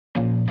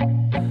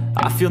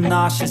I feel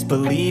nauseous,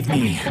 believe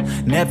me.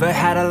 Never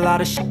had a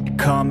lot of shit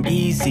come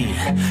easy.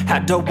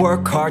 Had to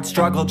work hard,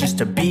 struggle just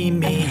to be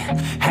me.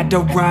 Had to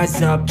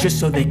rise up just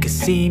so they could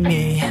see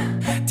me.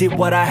 Did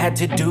what I had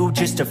to do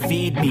just to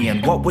feed me.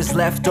 And what was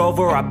left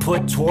over I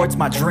put towards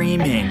my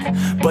dreaming.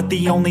 But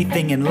the only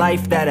thing in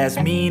life that has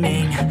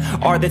meaning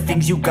are the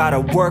things you gotta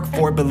work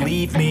for,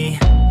 believe me.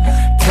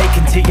 Take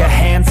into your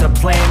hands a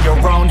plan.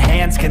 Your own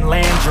hands can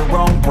land your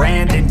own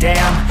brand. And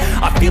damn,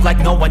 I feel like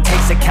no one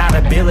takes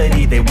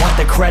accountability. They want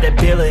the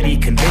credibility,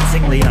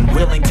 convincingly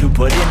unwilling to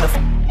put in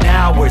the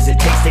hours it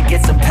takes to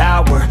get some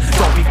power.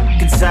 Don't be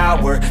f***ing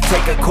sour.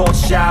 Take a cold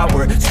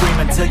shower. Scream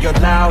until you're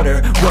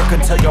louder. Work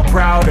until you're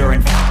prouder.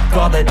 And f***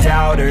 all the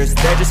doubters,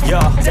 they're just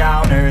your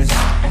downers.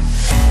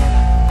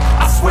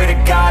 I swear to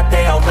God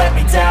they all let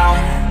me down.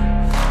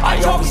 I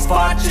always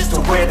fought just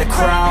to wear the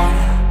crown.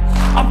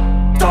 I'm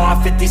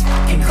off at these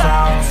fucking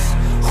clowns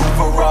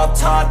who were all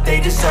taught they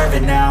deserve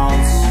an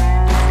ounce.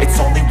 It's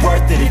only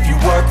worth it if you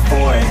work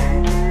for it.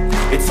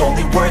 It's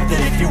only worth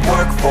it if you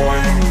work for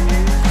it.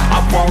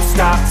 I won't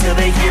stop till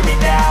they hear me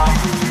now.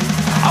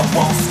 I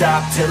won't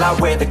stop till I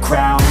wear the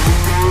crown.